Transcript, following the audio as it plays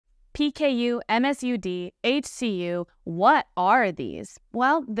PKU, MSUD, HCU, what are these?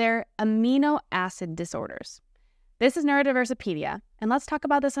 Well, they're amino acid disorders. This is Neurodiversopedia, and let's talk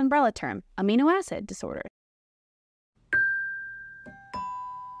about this umbrella term, amino acid disorders.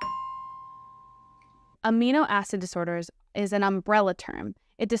 Amino acid disorders is an umbrella term.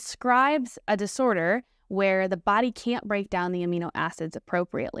 It describes a disorder where the body can't break down the amino acids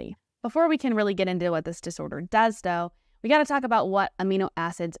appropriately. Before we can really get into what this disorder does, though, we got to talk about what amino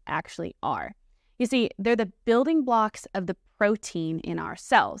acids actually are. You see, they're the building blocks of the protein in our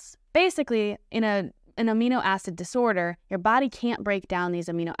cells. Basically, in an amino acid disorder, your body can't break down these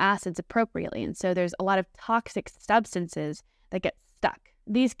amino acids appropriately, and so there's a lot of toxic substances that get stuck.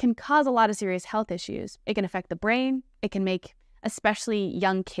 These can cause a lot of serious health issues. It can affect the brain. It can make especially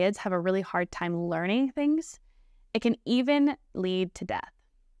young kids have a really hard time learning things. It can even lead to death.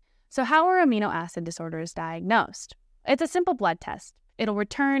 So how are amino acid disorders diagnosed? It's a simple blood test. It'll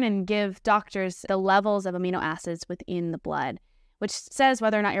return and give doctors the levels of amino acids within the blood, which says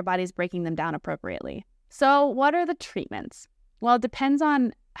whether or not your body's breaking them down appropriately. So what are the treatments? Well, it depends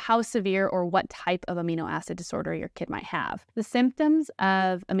on how severe or what type of amino acid disorder your kid might have. The symptoms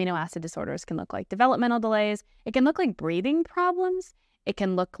of amino acid disorders can look like developmental delays. It can look like breathing problems. It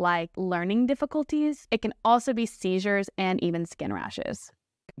can look like learning difficulties. It can also be seizures and even skin rashes.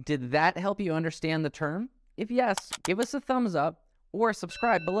 Did that help you understand the term? If yes, give us a thumbs up or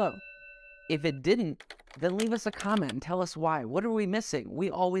subscribe below. If it didn't, then leave us a comment and tell us why. What are we missing?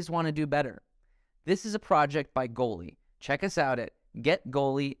 We always want to do better. This is a project by Goalie. Check us out at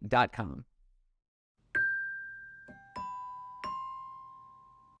getgoalie.com.